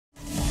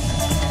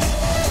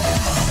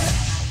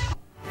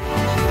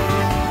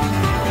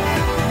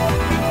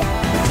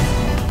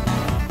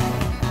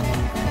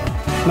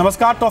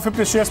नमस्कार, top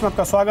 50 shares में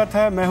आपका स्वागत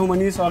है। मैं हूं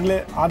मनीष और अगले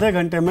आधे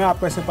घंटे में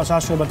आपको ऐसे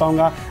 50 शेयर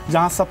बताऊंगा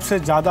जहां सबसे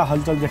ज़्यादा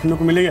हलचल देखने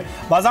को मिली है।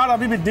 बाजार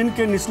अभी भी दिन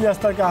के निचले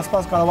स्तर के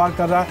आसपास कारोबार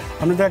कर रहा है।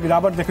 हमने देखा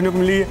गिरावट देखने को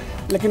मिली है,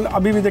 लेकिन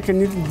अभी भी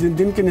देखिए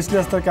दिन के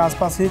निचले स्तर के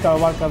आसपास ही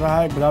कारोबार कर रहा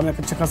है। बाजार में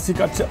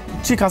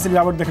अच्छी खासी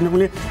गिरावट देखने को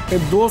मिली।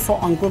 200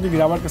 अंकों की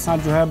गिरावट के साथ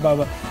जो है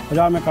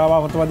बाजार में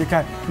कारोबार होता हुआ दिखा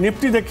है।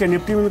 निफ्टी देखिए,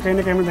 निफ्टी में भी कहीं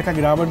ना कहीं हमने देखा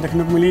गिरावट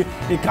देखने को मिली।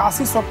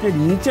 8100 के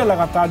नीचे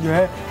लगातार जो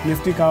है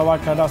निफ्टी कारोबार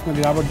कर रहा है, उसमें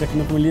गिरावट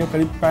देखने को मिली है।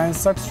 करीब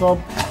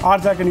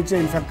 6508 के नीचे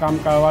इनफैक्ट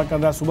कारोबार कर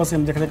रहा है। सुबह से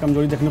हम देख रहे हैं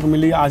कमजोरी देखने को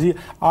मिली है। आज ही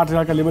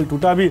 8000 का लेवल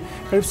टूटा भी,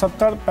 करीब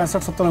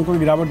 65-70 अंकों की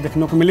गिरावट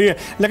देखने को मिली है।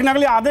 लेकिन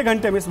अगले आधे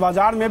घंटे में इस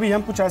बाजार में भी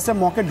हम कुछ ऐसे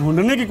मौके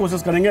ढूंढने की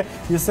कोशिश करेंगे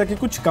जिससे कि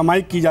कुछ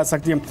कमाई की जा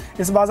सकती है।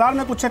 इस बाजार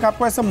में कुछ एक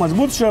आपको ऐसे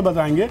मजबूत शेयर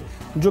बताएंगे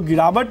जो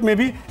गिरावट में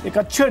भी एक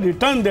अच्छे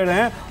रिटर्न दे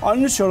रहे हैं और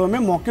इन शेयरों में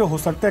मौके हो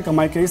सकते हैं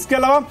कमाई के। इसके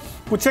अलावा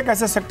कुछ एक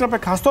ऐसे सेक्टर पर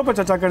खासतौर पर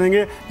चर्चा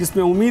करेंगे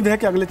जिसमें उम्मीद है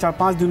कि अगले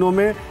 4-5 दिनों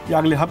में या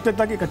अगले हफ्ते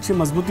तक एक अच्छी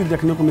मजबूती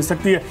देखने को मिल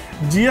सकती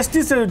है।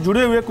 जीएसटी से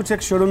जुड़े हुए कुछ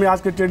एक शेयरों में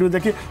आज के ट्रेड में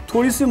देखिए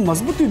थोड़ी सी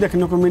मजबूती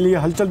देखने को मिली है,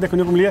 हलचल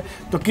देखने को मिली है।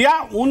 तो क्या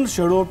उन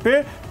शेयरों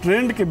पे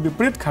ट्रेंड के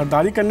विपरीत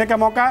खरीदारी करने का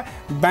मौका है?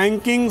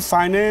 बैंकिंग,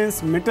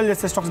 फाइनेंस, मेटल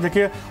जैसे स्टॉक्स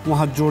देखिए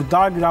वहाँ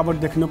जोरदार गिरावट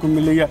देखने को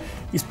मिल रही है।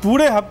 इस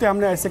पूरे हफ्ते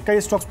हमने ऐसे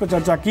कई स्टॉक्स पर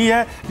चर्चा की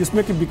है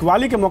जिसमें कि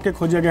बिकवाली के मौके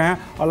खोजे गए हैं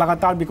और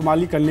लगातार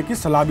बिकवाली करने की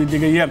सलाह भी दी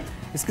गई है।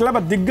 इसके अलावा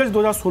दिग्गज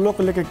 2016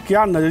 को लेकर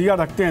क्या नज़रिया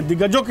रखते हैं,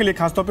 दिग्गजों के लिए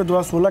खासतौर पे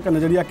 2016 का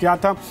नज़रिया क्या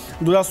था,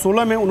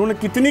 2016 में उन्होंने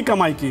कितनी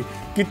कमाई की,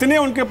 कितने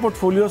उनके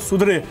पोर्टफोलियो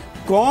सुधरे,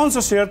 कौन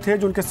से शेयर थे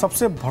जो उनके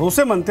सबसे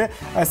भरोसेमंद थे।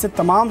 ऐसे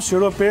तमाम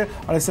शेयरों पे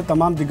और ऐसे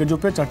तमाम दिग्गजों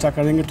पे चर्चा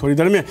करेंगे थोड़ी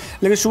देर में।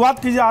 लेकिन शुरुआत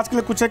कीजिए आज के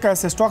लिए कुछ एक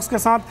ऐसे स्टॉक्स के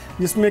साथ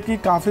जिसमें कि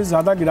काफ़ी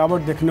ज़्यादा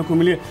गिरावट देखने को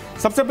मिली।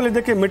 सबसे पहले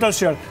देखिए मेटल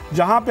शेयर,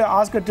 जहाँ पे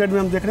आज के ट्रेड में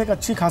हम देख रहे हैं कि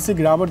अच्छी खासी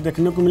गिरावट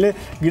देखने को मिले।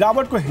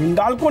 गिरावट को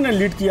हिंडाल्को ने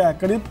लीड किया है,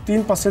 करीब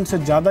 3% से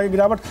ज़्यादा की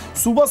गिरावट।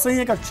 सुबह से ही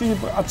एक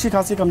अच्छी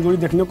खासी कमजोरी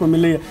देखने को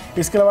मिल रही है।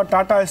 इसके अलावा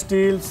Tata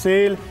steel,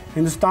 cell,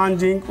 Hindustan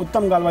zinc,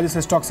 उत्तम गालवा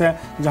जैसे स्टॉक्स हैं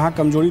जहां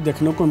कमजोरी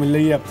देखने को मिल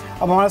रही है।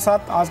 अब हमारे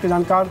साथ आज के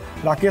जानकार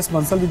राकेश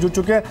बंसल भी जुड़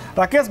चुके हैं।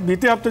 राकेश,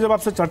 बीते हफ्ते जब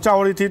आपसे चर्चा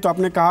हो रही थी तो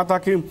आपने कहा था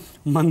कि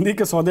मंदी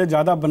के सौदे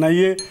ज़्यादा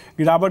बनाइए,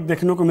 गिरावट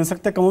देखने को मिल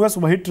सकते हैं। कमोबेश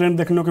वही ट्रेंड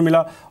देखने को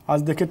मिला।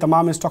 आज देखिए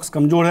तमाम स्टॉक्स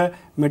कमजोर है,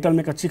 मेटल में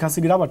एक अच्छी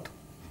खासी गिरावट।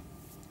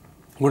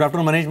 गुड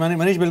आफ्टरनून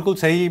मनीष, बिल्कुल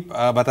सही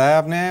बताया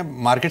आपने।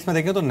 मार्केट्स में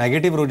देखें तो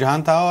नेगेटिव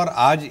रुझान था और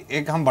आज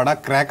एक हम बड़ा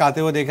क्रैक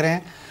आते हुए देख रहे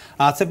हैं।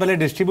 आज से पहले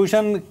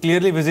डिस्ट्रीब्यूशन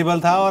क्लियरली विजिबल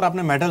था और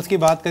आपने मेटल्स की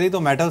बात करी तो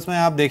मेटल्स में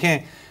आप देखें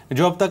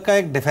जो अब तक का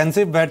एक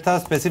डिफेंसिव बेट था,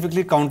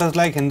 specifically counters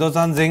like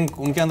Hindustan zinc,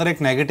 उनके अंदर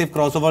एक नेगेटिव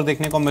क्रॉसओवर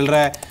देखने को मिल रहा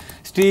है।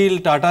 स्टील,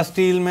 टाटा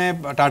स्टील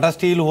में टाटा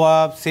स्टील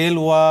हुआ, सेल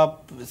हुआ,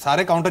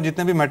 सारे काउंटर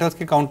जितने भी मेटल्स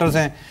के काउंटर्स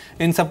हैं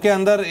इन सब के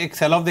अंदर एक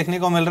सेल ऑफ देखने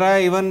को मिल रहा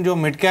है। इवन जो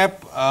मिड कैप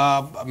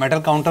मेटल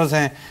काउंटर्स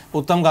हैं,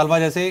 उत्तम गालवा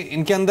जैसे,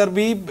 इनके अंदर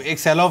भी एक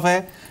सेल ऑफ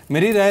है।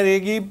 मेरी राय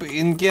रहेगी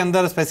इनके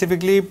अंदर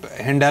specifically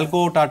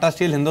Hindalco, Tata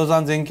steel,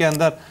 Hindustan zinc के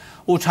अंदर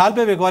उछाल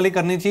पे बिकवाली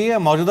करनी चाहिए।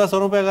 मौजूदा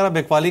स्तरों पे अगर आप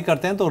बिकवाली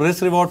करते हैं तो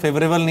रिस्क रिवॉर्ड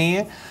फेवरेबल नहीं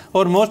है।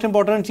 और मोस्ट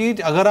इंपॉर्टेंट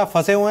चीज़, अगर आप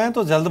फंसे हुए हैं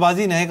तो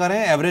जल्दबाजी नहीं करें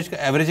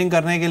एवरेजिंग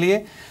करने के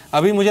लिए।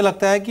 अभी मुझे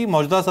लगता है कि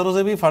मौजूदा स्तरों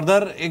से भी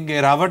फर्दर एक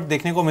गिरावट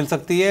देखने को मिल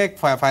सकती है। एक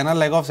final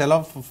leg of cell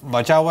of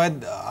बचा हुआ है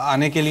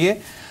आने के लिए,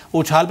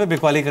 उछाल पे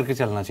बिकवाली करके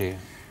चलना चाहिए।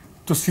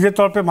 तो सीधे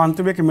तौर पे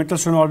मानते हुए कि मेटल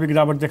शेयर में और भी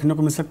गिरावट देखने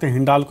को मिल सकते हैं,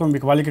 हिंडाल्को में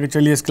बिकवाली करके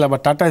चलिए। इसके अलावा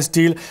टाटा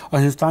स्टील और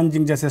हिंदुस्तान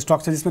जिंक जैसे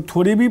स्टॉक्स है जिसमें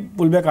थोड़ी भी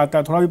पुलबैक आता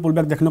है, थोड़ा भी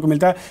पुलबैक देखने को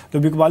मिलता है तो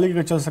बिकवाली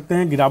करके चल सकते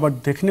हैं, गिरावट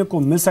देखने को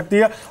मिल सकती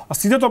है। और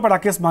सीधे तौर पर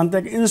राकेश मानते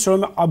हैं कि इन शेयरों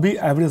में अभी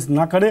एवरेज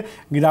ना करे,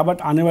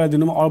 गिरावट आने वाले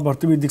दिनों में और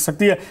बढ़ती हुई दिख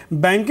सकती है।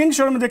 बैंकिंग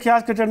शेयर में देखिए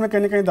आज के ट्रेड में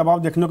कहीं ना कहीं दबाव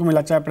देखने को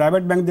मिला, चाहे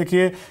प्राइवेट बैंक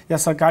देखिए या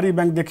सरकारी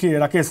बैंक देखिए।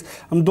 राकेश,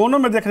 हम दोनों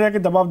में देख रहे हैं कि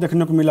दबाव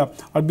देखने को मिला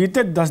और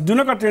बीते 10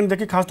 दिनों का ट्रेंड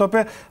देखिए खासतौर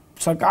पर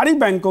सरकारी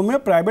बैंकों में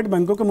प्राइवेट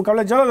बैंकों के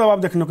मुकाबले ज़्यादा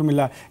दबाव देखने को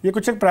मिला है। ये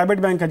कुछ एक प्राइवेट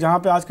बैंक है जहां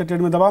पे आज के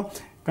ट्रेड में दबाव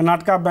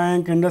Karnataka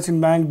bank,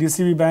 IndusInd bank,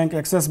 DCB bank,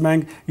 axis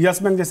bank,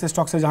 yes bank जैसे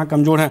स्टॉक्स है जहां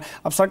कमजोर हैं।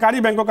 अब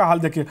सरकारी बैंकों का हाल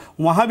देखिए,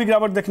 वहां भी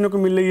गिरावट देखने को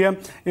मिल रही है।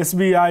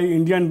 SBI,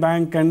 Indian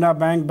bank, Canara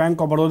bank,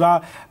 bank of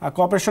Baroda,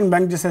 corporation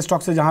bank जैसे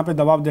स्टॉक्स है जहां पे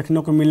दबाव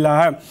देखने को मिल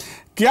रहा है।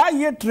 क्या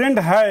ये ट्रेंड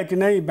है कि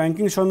नहीं?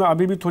 बैंकिंग शेयर में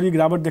अभी भी थोड़ी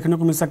गिरावट देखने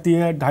को मिल सकती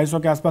है। 250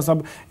 के आसपास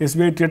अब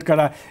एसबीआई ट्रेड कर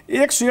रहा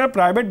है। एक शेयर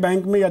प्राइवेट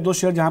बैंक में या 2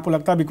 शेयर जहां पर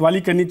लगता है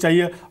बिकवाली करनी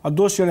चाहिए और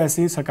 2 शेयर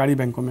ऐसे ही सरकारी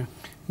बैंकों में।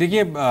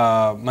 देखिए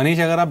मनीष,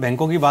 अगर आप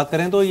बैंकों की बात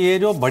करें तो ये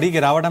जो बड़ी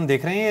गिरावट हम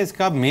देख रहे हैं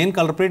इसका मेन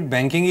कल्प्रिट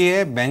बैंकिंग ही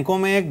है। बैंकों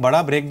में एक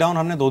बड़ा ब्रेकडाउन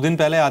हमने 2 दिन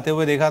पहले आते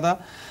हुए देखा था।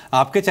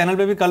 आपके चैनल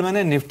पे भी कल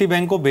मैंने निफ्टी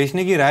बैंक को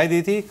बेचने की राय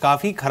दी थी।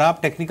 काफ़ी ख़राब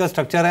टेक्निकल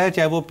स्ट्रक्चर है,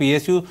 चाहे वो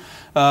पीएसयू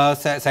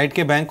साइड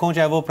के बैंक हों,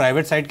 चाहे वो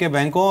प्राइवेट साइड के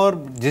बैंक हों।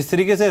 और जिस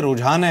तरीके से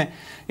रुझान है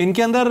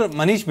इनके अंदर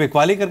मनीष,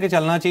 बिकवाली करके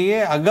चलना चाहिए।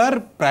 अगर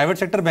प्राइवेट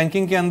सेक्टर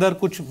बैंकिंग के अंदर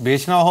कुछ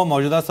बेचना हो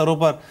मौजूदा स्तरों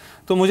पर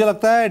तो मुझे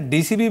लगता है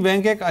डीसीबी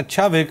बैंक एक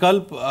अच्छा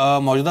विकल्प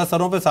मौजूदा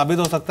स्तरों पर साबित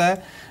हो सकता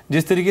है।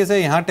 जिस तरीके से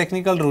यहाँ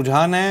टेक्निकल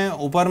रुझान है,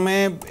 ऊपर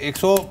में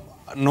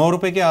 109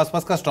 रुपये के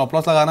आसपास का स्टॉप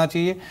लॉस लगाना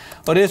चाहिए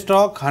और ये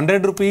स्टॉक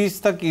 100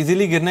 रुपीज़ तक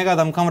इजीली गिरने का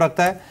दमखम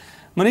रखता है।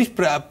 मनीष,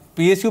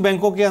 पीएसयू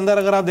बैंकों के अंदर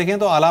अगर आप देखें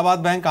तो इलाहाबाद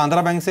बैंक,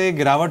 आंध्रा बैंक से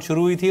गिरावट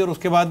शुरू हुई थी और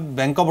उसके बाद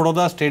bank of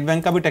Baroda, state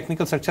bank का भी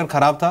टेक्निकल स्ट्रक्चर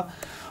खराब था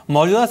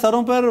मौजूदा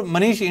स्तरों पर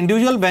मनीष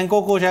इंडिविजुअल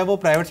बैंकों को, चाहे वो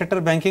प्राइवेट सेक्टर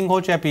बैंकिंग हो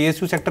चाहे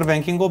पीएसयू सेक्टर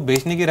बैंकिंग को,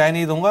 बेचने की राय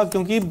नहीं दूंगा,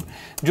 क्योंकि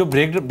जो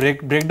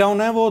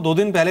ब्रेकडाउन है वो 2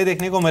 दिन पहले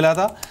देखने को मिला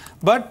था।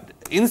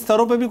 बट इन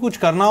स्तरों पे भी कुछ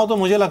करना हो तो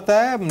मुझे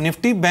लगता है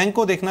निफ्टी बैंक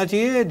को देखना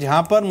चाहिए,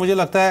 जहां पर मुझे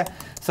लगता है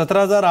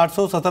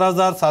 17,800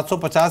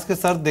 17,750 के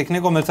स्तर देखने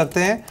को मिल सकते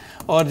हैं।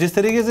 और जिस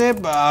तरीके से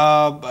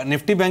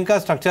निफ्टी बैंक का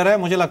स्ट्रक्चर है,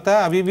 मुझे लगता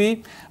है अभी भी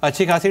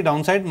अच्छी खासी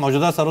डाउनसाइड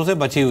मौजूदा स्तरों से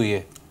बची हुई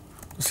है।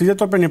 सीधे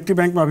तौर पे निफ्टी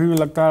बैंक में अभी भी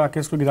लगता है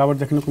राकेश को गिरावट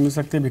देखने को मिल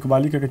सकती है।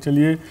 बिकवाली करके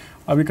चलिए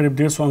अभी करीब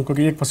 150 अंकों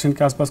की 1%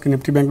 के आसपास की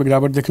निफ्टी बैंक में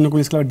गिरावट देखने को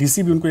मिली। इसके अलावा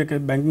डीसी भी उनको एक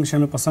बैंकिंग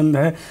शेयर में पसंद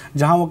है,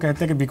 जहां वो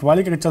कहते हैं कि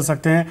बिकवाली करके चल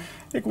सकते हैं।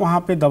 एक वहाँ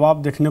पे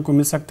दबाव देखने को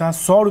मिल सकता है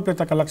 100 रुपये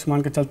तक का लक्ष्य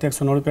मान के चलते हैं।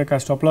 109 रुपये का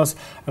स्टॉप लॉस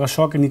अगर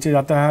 100 के नीचे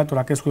जाता है तो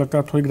राकेश को लगता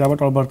है थोड़ी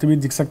गिरावट और बढ़ती भी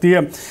दिख सकती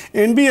है।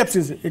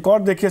 एनबीएफसी से एक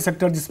और देखिए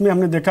सेक्टर, जिसमें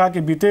हमने देखा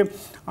कि बीते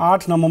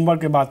 8 नवंबर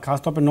के बाद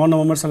खासतौर पर 9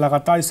 नवंबर से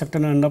लगातार इस सेक्टर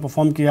ने अंडर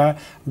परफॉर्म किया है,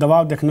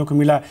 दबाव देखने को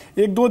मिला।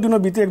 एक दो दिनों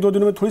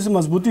में थोड़ी सी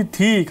मजबूती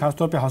थी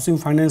खासतौर पे हाउसिंग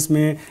फाइनेंस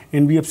में,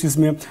 एनबीएफसीज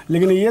में,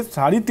 लेकिन ये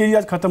सारी तेजी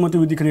आज खत्म होती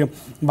हुई दिख रही है।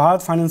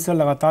 भारत फाइनेंशियल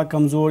लगातार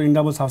कमजोर,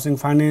 Indiabulls housing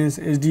finance,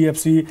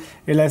 HDFC,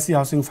 LIC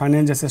housing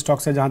finance जैसे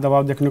स्टॉक्स है जहां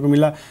दबाव देखने को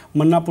मिला।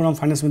 मन्नापुरम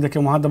फाइनेंस में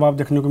देखिए वहां दबाव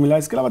देखने को मिला।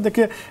 इसके अलावा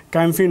देखिए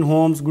कैम्फिन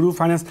होम्स, ग्रुप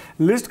फाइनेंस,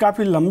 लिस्ट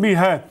काफ़ी लंबी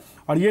है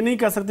और ये नहीं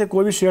कह सकते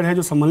कोई भी शेयर है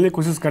जो संभलने की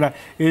कोशिश करा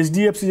है।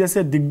 एचडीएफसी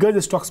जैसे दिग्गज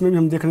स्टॉक्स में भी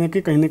हम देख रहे हैं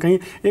कि कहीं ना कहीं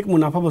एक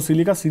मुनाफा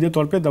वसूली का सीधे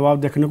तौर पे दबाव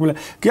देखने को मिला।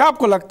 क्या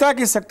आपको लगता है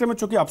कि इस सेक्टर में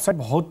चूंकि अपसाइड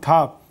बहुत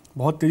था,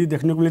 बहुत तेजी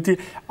देखने को मिली थी,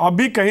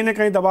 अभी कहीं ना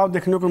कहीं दबाव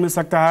देखने को मिल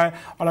सकता है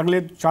और अगले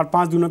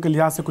 4-5 दिनों के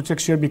लिहाज से कुछ एक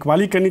शेयर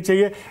बिकवाली करनी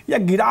चाहिए, या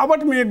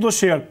गिरावट में 1-2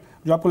 शेयर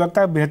जो आपको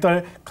लगता है बेहतर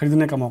है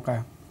खरीदने का मौका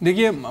है?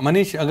 देखिए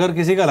मनीष, अगर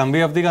किसी का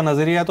लंबी अवधि का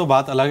नज़रिया है तो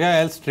बात अलग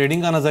है, एल्स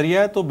ट्रेडिंग का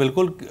नज़रिया है तो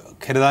बिल्कुल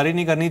खरीदारी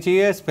नहीं करनी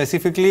चाहिए।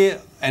 स्पेसिफिकली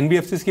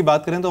एनबीएफसीज की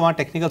बात करें तो वहाँ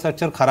टेक्निकल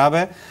स्ट्रक्चर खराब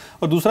है।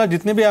 और दूसरा,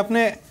 जितने भी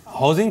आपने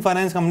हाउसिंग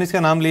फाइनेंस कंपनीज का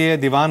नाम लिए,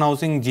 दीवान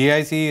हाउसिंग,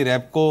 जीआईसी,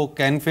 रेपको,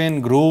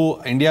 कैनफिन, ग्रू,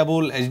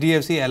 इंडियाबुल,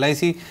 एचडीएफसी,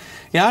 एलआईसी,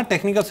 यहाँ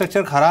टेक्निकल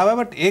स्ट्रक्चर खराब है।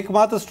 बट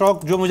एकमात्र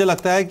स्टॉक जो मुझे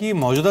लगता है कि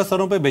मौजूदा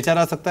स्तरों पे बेचा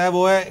जा सकता है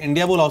वो है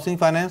इंडियाबुल हाउसिंग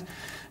फाइनेंस।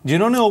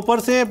 जिन्होंने ऊपर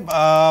से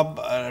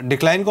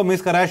डिक्लाइन को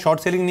मिस करा है, शॉर्ट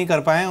सेलिंग नहीं कर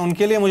पाए,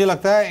 उनके लिए मुझे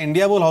लगता है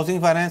इंडियाबुल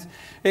हाउसिंग फाइनेंस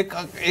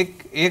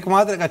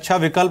एकमात्र एक अच्छा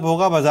विकल्प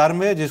होगा बाजार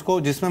में,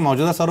 जिसमें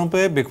मौजूदा स्तरों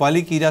पे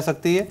बिकवाली की जा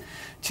सकती है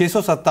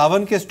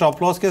 657 के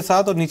स्टॉप लॉस के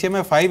साथ, और नीचे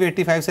में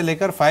 585 से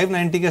लेकर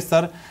 590 के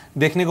स्तर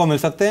देखने को मिल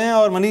सकते हैं।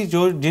 और मनीष,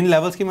 जिन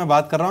लेवल्स की मैं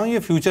बात कर रहा हूँ ये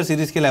फ्यूचर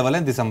सीरीज के लेवल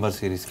हैं, दिसंबर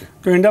सीरीज के।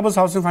 तो इंडियाबुल्स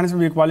हाउसिंग फाइनेंस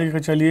में बिकवाली के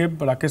चलिए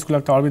राकेश को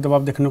लगता है और भी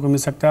दबाव देखने को मिल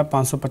सकता है।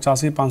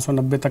 585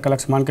 590 तक का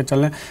लक्ष्य मान के चल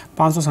रहे हैं।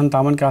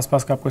 557 के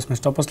आसपास का आपको इसमें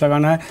स्टॉप लॉस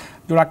लगाना है।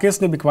 जो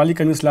राकेश ने बिकवाली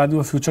करनी सलाह दी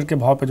वो फ्यूचर के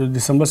भाव पर जो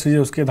दिसंबर सीरीज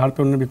है उसके आधार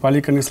पर उन्होंने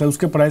बिकवाली करनी सलाह,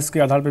 उसके प्राइस के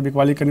आधार पर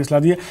बिकवाली करनी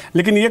सलाह दी है।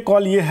 लेकिन ये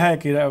कॉल ये है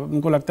कि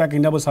उनको लगता है कि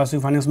इंडियाबुल्स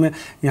हाउसिंग फाइनेंस में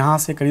यहाँ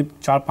से करीब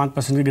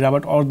 4-5% की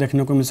गिरावट और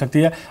देखने को मिल सकती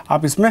है।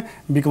 आप इसमें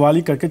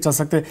बिकवाली करके चल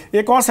सकते हैं।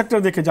 एक और सेक्टर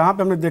देखिए जहाँ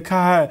पे हमने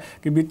देखा है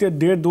कि बीते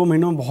 1.5-2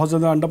 महीनों में बहुत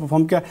ज़्यादा अंडर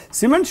परफॉर्म किया।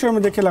 सीमेंट शेयर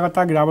में देखिए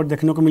लगातार गिरावट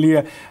देखने को मिली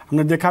है।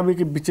 हमने देखा भी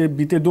कि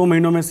बीते 2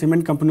 महीनों में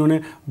सीमेंट कंपनियों ने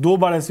 2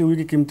 बार ऐसी हुई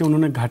कि कीमतें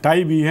उन्होंने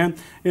घटाई भी हैं।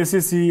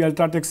 ACC,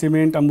 UltraTech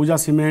cement, Ambuja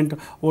cement,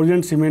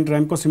 Orient cement,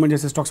 Ramco cement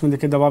जैसे स्टॉक्स में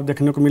देखिए दबाव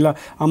देखने को मिला।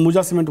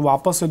 अंबुजा सीमेंट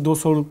वापस से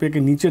 200 रुपये के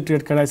नीचे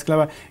ट्रेड करा। इसके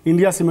अलावा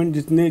इंडिया सीमेंट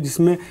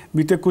जिसमें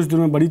बीते कुछ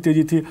दिनों में बड़ी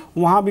तेजी थी,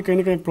 वहाँ भी कहीं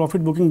ना कहीं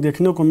प्रॉफिट बुकिंग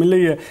देखने को मिल रही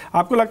है।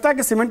 आपको लगता है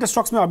कि सीमेंट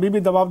स्टॉक्स में अभी भी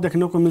दबाव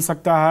देखने को मिल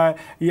सकता है,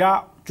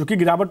 या चूंकि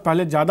गिरावट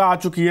पहले ज़्यादा आ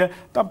चुकी है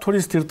तब थोड़ी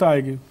स्थिरता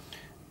आएगी?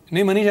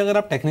 नहीं मनीष, अगर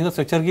आप टेक्निकल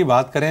स्ट्रक्चर की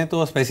बात करें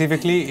तो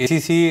स्पेसिफिकली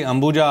एसीसी,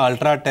 अंबुजा,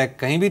 अल्ट्राटेक,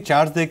 कहीं भी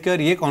चार्ट्स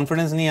देखकर ये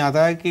कॉन्फिडेंस नहीं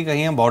आता है कि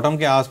कहीं हम बॉटम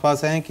के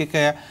आसपास हैं कि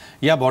क्या,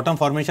 या बॉटम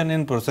फॉर्मेशन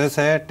इन प्रोसेस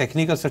है,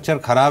 टेक्निकल स्ट्रक्चर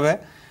खराब है।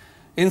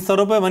 इन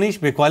स्तरों पर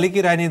मनीष बिकवाली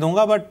की राय नहीं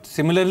दूंगा, बट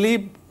सिमिलरली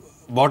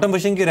बॉटम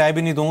फिशिंग की राय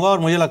भी नहीं दूंगा। और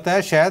मुझे लगता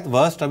है शायद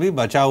वर्स्ट अभी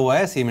बचा हुआ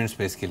है सीमेंट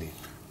स्पेस के लिए।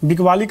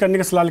 बिकवाली करने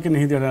की सलाह लेकिन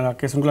नहीं दे रहा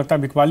राकेश, उनको लगता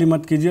है बिकवाली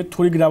मत कीजिए,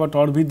 थोड़ी गिरावट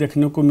और भी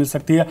देखने को मिल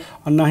सकती है,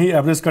 और ना ही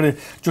एवरेज करे।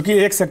 क्योंकि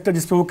एक सेक्टर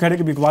जिस पे वो कह रहे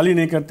हैं कि बिकवाली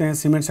नहीं करते हैं,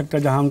 सीमेंट सेक्टर,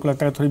 जहां उनको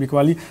लगता है थोड़ी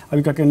बिकवाली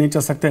अभी करके नहीं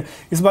चल सकते।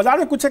 इस बाजार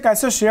में कुछ एक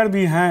ऐसे शेयर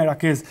भी हैं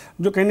राकेश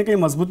जो कहीं ना कहीं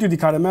मजबूती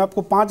दिखा रहे हैं। मैं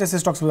आपको 5 ऐसे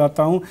स्टॉक्स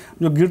बताता हूँ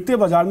जो गिरते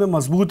बाजार में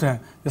मजबूत हैं,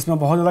 जिसमें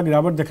बहुत ज़्यादा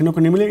गिरावट देखने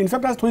को नहीं मिली।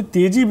 इनफैक्ट आज थोड़ी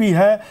तेजी भी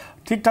है,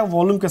 ठीक ठाक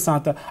वॉल्यूम के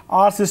साथ है।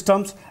 Are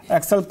systems,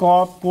 Excel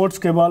Corp, ports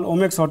cable,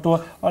 Omaxe auto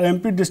और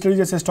एमपी डिस्टिलरी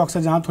जैसे स्टॉक्स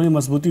है जहां थोड़ी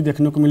मजबूती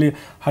देखने को मिली।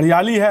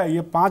 हरियाली है,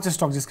 ये 5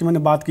 स्टॉक जिसकी मैंने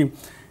बात की,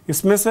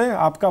 इसमें से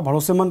आपका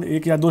भरोसेमंद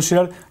 1 या 2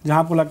 शेयर जहां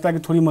आपको लगता है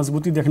कि थोड़ी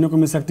मजबूती देखने को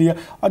मिल सकती है,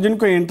 और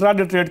जिनको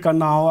इंट्राडे ट्रेड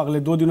करना हो, अगले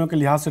 2 दिनों के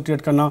लिहाज से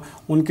ट्रेड करना हो,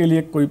 उनके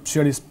लिए कोई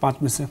शेयर इस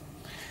 5 में से।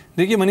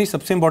 देखिए मनीष,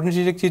 सबसे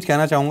इंपॉर्टेंट एक चीज़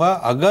कहना चाहूँगा,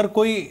 अगर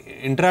कोई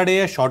इंट्राडे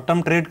या शॉर्ट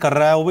टर्म ट्रेड कर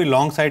रहा है वो भी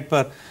लॉन्ग साइड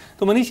पर,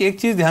 तो मनीष एक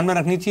चीज़ ध्यान में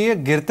रखनी चाहिए,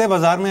 गिरते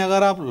बाजार में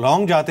अगर आप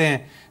लॉन्ग जाते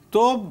हैं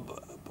तो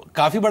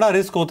काफ़ी बड़ा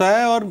रिस्क होता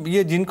है। और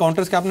ये जिन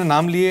काउंटर्स के आपने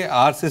नाम लिए,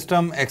 are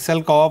system,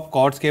 Excel Corp,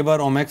 courts cable,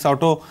 Omaxe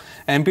auto,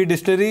 MP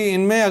distillery,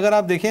 इनमें अगर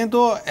आप देखें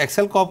तो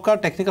एक्सेल कॉर्प का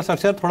टेक्निकल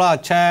स्ट्रक्चर थोड़ा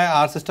अच्छा है,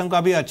 आर सिस्टम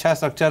का भी अच्छा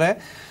स्ट्रक्चर है,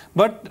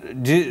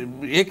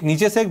 बट एक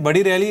नीचे से एक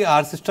बड़ी रैली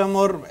आर सिस्टम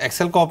और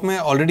एक्सेल कॉर्प में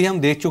ऑलरेडी हम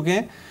देख चुके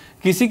हैं।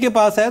 किसी के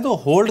पास है तो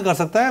होल्ड कर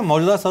सकता है।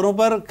 मौजूदा स्तरों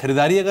पर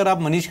खरीदारी अगर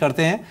आप मनीष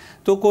करते हैं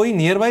तो कोई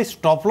नियर बाई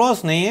स्टॉप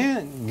लॉस नहीं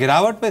है,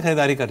 गिरावट पे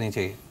खरीदारी करनी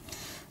चाहिए।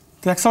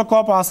 तो एक्सेल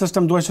कॉर्प आज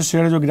सिस्टम 2 ऐसे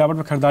शेयर है जो गिरावट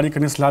पर खरीदारी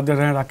करने की सलाह दे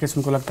रहे हैं। राकेश,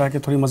 उनको लगता है कि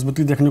थोड़ी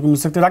मजबूती देखने को मिल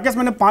सकती है। राकेश,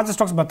 मैंने 5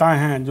 स्टॉक्स बताए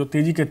हैं जो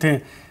तेजी के थे,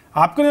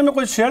 आपके लिए में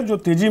कोई शेयर जो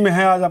तेजी में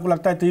है आज आपको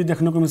लगता है तेजी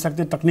देखने को मिल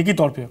सकती है तकनीकी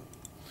तौर पर?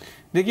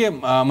 देखिए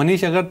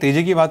मनीष, अगर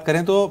तेजी की बात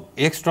करें तो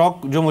एक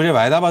स्टॉक जो मुझे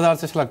वायदा बाजार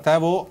से लगता है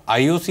वो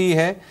IOC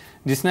है,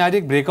 जिसने आज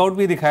एक ब्रेकआउट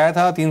भी दिखाया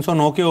था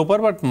 309 के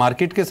ऊपर, बट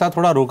मार्केट के साथ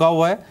थोड़ा रुका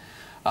हुआ है।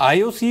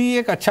 IOC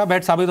एक अच्छा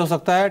बैट साबित हो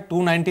सकता है।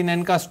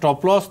 299 का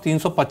स्टॉप लॉस,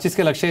 325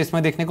 के लक्ष्य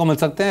इसमें देखने को मिल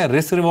सकते हैं।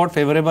 रिस्क रिवॉर्ड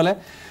फेवरेबल है।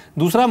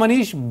 दूसरा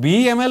मनीष,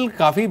 BML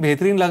काफ़ी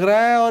बेहतरीन लग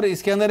रहा है और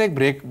इसके अंदर एक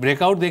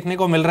ब्रेकआउट देखने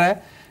को मिल रहा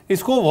है।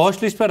 इसको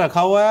वॉच लिस्ट पर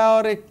रखा हुआ है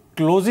और एक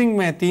क्लोजिंग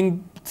में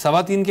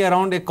 3-3.25 के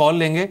अराउंड एक कॉल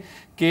लेंगे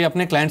कि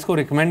अपने क्लाइंट्स को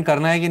रिकमेंड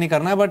करना है कि नहीं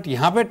करना है। बट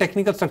यहाँ पे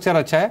टेक्निकल स्ट्रक्चर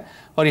अच्छा है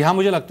और यहाँ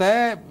मुझे लगता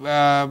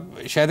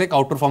है शायद एक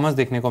आउट परफॉर्मेंस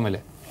देखने को मिले।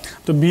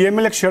 तो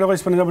BML एक शेयर होगा,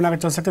 इस पर नजर बनाकर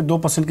चल सकते हैं।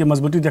 2% की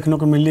मजबूती देखने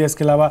को मिली है।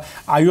 इसके अलावा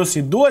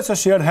IOC 2 ऐसा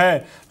शेयर है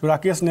जो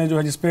राकेश ने जो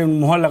है जिस पे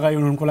मुहर लगाई,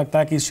 उनको लगता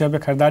है कि इस शेयर पे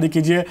खरीदारी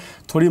कीजिए,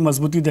 थोड़ी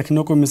मजबूती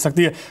देखने को मिल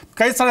सकती है।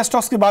 कई सारे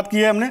स्टॉक्स की बात की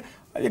है हमने,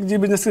 एक जी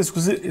बिजनेस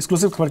की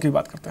एक्सक्लूसिव खबर की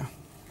बात करते हैं।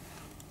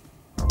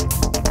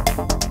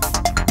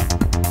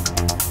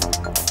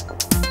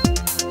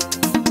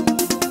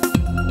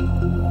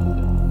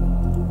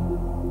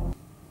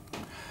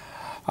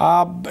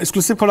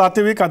 एक्सक्लूसिव खबर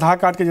आते हुए आधार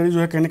कार्ड के जरिए जो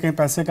है कहीं ना कहीं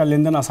पैसे का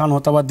लेन देन आसान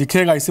होता हुआ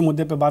दिखेगा। इसी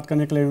मुद्दे पे बात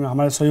करने के लिए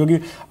हमारे सहयोगी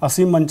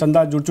असीम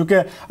मनचंदा जुड़ चुके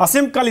हैं।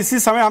 असीम, कल इसी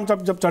समय हम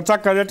जब चर्चा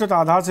कर रहे थे तो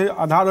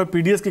आधार और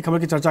PDS की खबर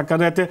की चर्चा कर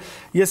रहे थे।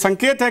 ये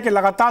संकेत है कि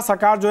लगातार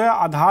सरकार जो है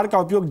आधार का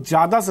उपयोग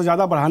ज़्यादा से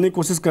ज़्यादा बढ़ाने की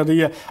कोशिश कर रही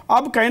है।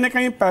 अब कहीं ना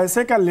कहीं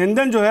पैसे का लेन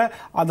देन जो है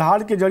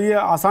आधार के जरिए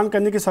आसान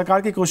करने की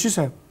सरकार की कोशिश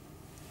है।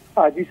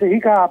 जी सही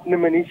कहा आपने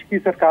मनीष, की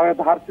सरकार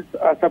आधार से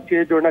सब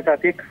चीजें जोड़ना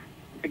चाहती है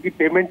कि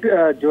पेमेंट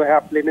जो है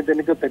आप लेने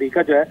देने का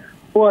तरीका जो है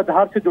वो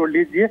आधार से जोड़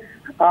लीजिए।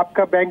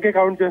 आपका बैंक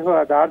अकाउंट जो है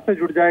आधार से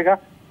जुड़ जाएगा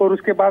और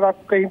उसके बाद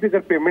आपको कहीं भी अगर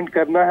पेमेंट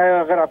करना है,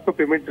 अगर आपको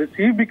पेमेंट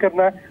रिसीव भी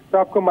करना है तो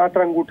आपको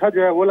मात्र अंगूठा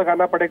जो है वो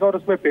लगाना पड़ेगा और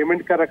उसमें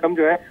पेमेंट का रकम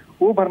जो है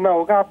वो भरना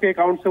होगा। आपके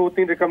अकाउंट से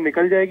उतनी रकम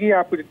निकल जाएगी,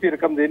 आपको जितनी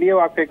रकम देनी है वो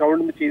आपके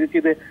अकाउंट में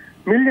सीधे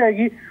मिल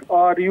जाएगी।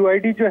 और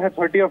UID जो है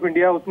अथॉरिटी ऑफ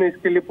इंडिया, उसने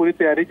इसके लिए पूरी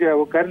तैयारी जो है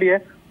वो कर ली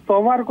है।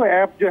 सोमवार को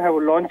ऐप जो है वो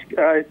लॉन्च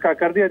इसका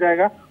कर दिया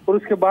जाएगा और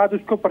उसके बाद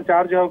उसको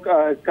प्रचार जो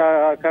है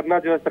इसका करना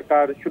जो है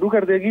सरकार शुरू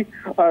कर देगी।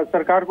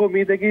 सरकार को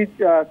उम्मीद है कि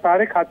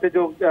सारे खाते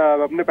जो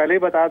हमने पहले ही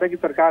बताया था कि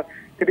सरकार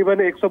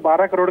करीबन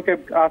 112 करोड़ के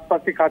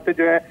आसपास के खाते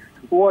जो है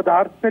वो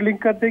आधार से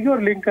लिंक कर देगी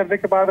और लिंक करने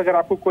के बाद अगर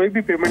आपको कोई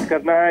भी पेमेंट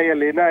करना है या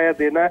लेना है या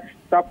देना है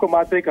तो आपको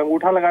मात्र एक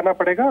अंगूठा लगाना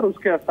पड़ेगा और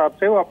उसके हिसाब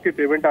से वो आपकी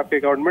पेमेंट आपके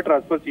अकाउंट में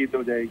ट्रांसफर सीधे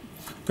हो जाएगी।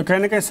 तो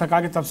कहने का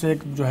सरकार की तरफ से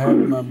एक जो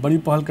है बड़ी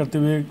पहल करते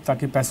हुए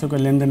ताकि पैसों के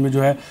लेन देन में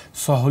जो है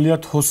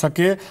सहूलियत हो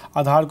सके,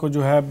 आधार को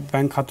जो है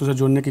बैंक खातों से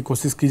जोड़ने की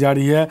कोशिश की जा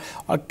रही है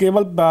और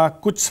केवल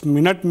कुछ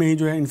मिनट में ही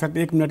जो है, इनफैक्ट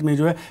 1 मिनट में ही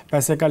जो है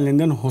पैसे का लेन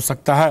देन हो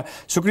सकता है।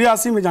 शुक्रिया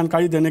आसिम में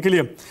जानकारी देने के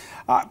लिए।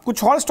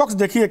 कुछ और स्टॉक्स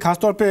देखिए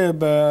खासतौर पे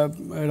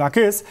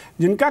राकेश,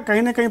 जिनका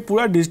कहीं ना कहीं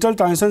पूरा डिजिटल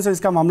ट्रांजेक्शन से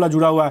इसका मामला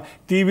जुड़ा हुआ है।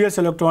 TVS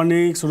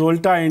electronics,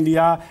 Rolta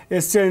India,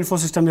 Asia info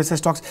system जैसे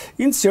स्टॉक्स,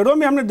 इन शेयरों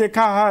में हमने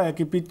देखा है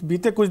कि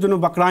बीते कुछ दिनों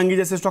बकरांगी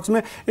जैसे स्टॉक्स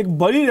में एक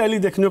बड़ी रैली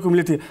देखने को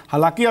मिली थी।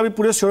 हालांकि अभी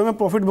पूरे शेयरों में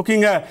प्रॉफिट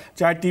बुकिंग है,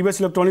 चाहे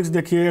TVS इलेक्ट्रॉनिक्स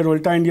देखिए,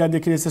 रोल्टा इंडिया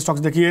देखिए, जैसे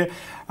स्टॉक्स देखिए,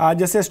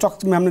 जैसे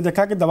स्टॉक्स में हमने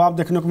देखा कि दबाव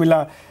देखने को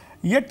मिला।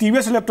 ये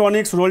TVS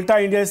इलेक्ट्रॉनिक्स, रोल्टा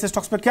इंडिया जैसे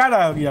स्टॉक्स पर क्या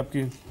राय होगी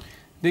आपकी?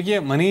 देखिए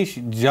मनीष,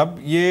 जब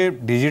ये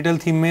डिजिटल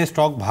थीम में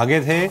स्टॉक भागे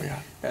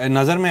थे,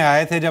 नज़र में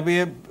आए थे, जब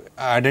ये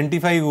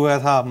आइडेंटिफाई हुआ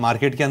था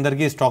मार्केट के अंदर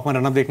कि स्टॉक में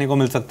रनअप देखने को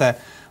मिल सकता है,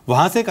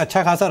 वहाँ से एक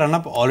अच्छा खासा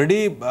रनअप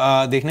ऑलरेडी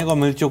देखने को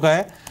मिल चुका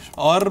है।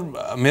 और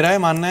मेरा ये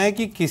मानना है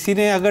कि किसी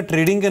ने अगर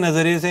ट्रेडिंग के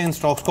नज़रिए से इन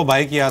स्टॉक्स को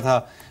बाय किया था,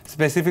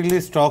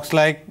 स्पेसिफिकली स्टॉक्स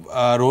लाइक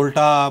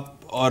रोल्टा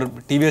और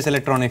TVS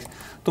इलेक्ट्रॉनिक्स,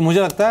 तो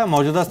मुझे लगता है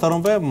मौजूदा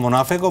स्तरों पर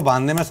मुनाफे को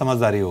बांधने में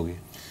समझदारी होगी।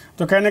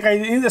 तो कहने का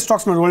इन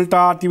स्टॉक्स में Rolta,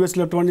 TVS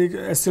electronic,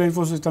 Asia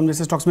info system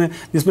जैसे स्टॉक्स में,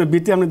 जिसमें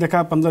बीते हमने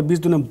देखा 15-20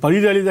 दिनों में बड़ी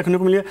रैली देखने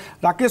को मिली है,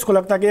 राकेश को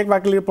लगता है कि एक बार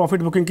के लिए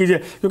प्रॉफिट बुकिंग कीजिए,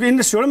 क्योंकि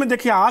इन शेयरों में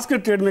देखिए आज के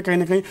ट्रेड में कहीं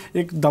ना कहीं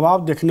एक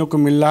दबाव देखने को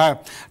मिल रहा है।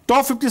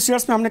 टॉप 50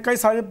 शेयर्स में हमने कई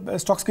सारे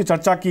स्टॉक्स की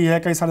चर्चा की है,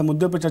 कई सारे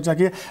मुद्दों पर चर्चा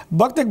की है।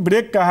 वक्त एक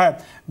ब्रेक का है।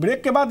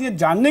 ब्रेक के बाद ये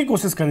जानने की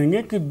कोशिश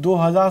करेंगे कि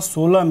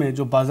 2016 में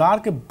जो बाजार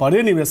के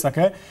बड़े निवेशक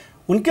हैं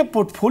उनके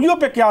पोर्टफोलियो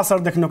पे क्या असर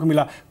देखने को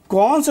मिला,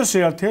 कौन से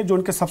शेयर थे जो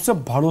उनके सबसे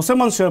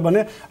भरोसेमंद शेयर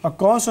बने और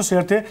कौन से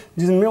शेयर थे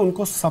जिनमें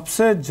उनको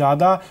सबसे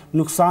ज़्यादा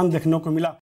नुकसान देखने को मिला।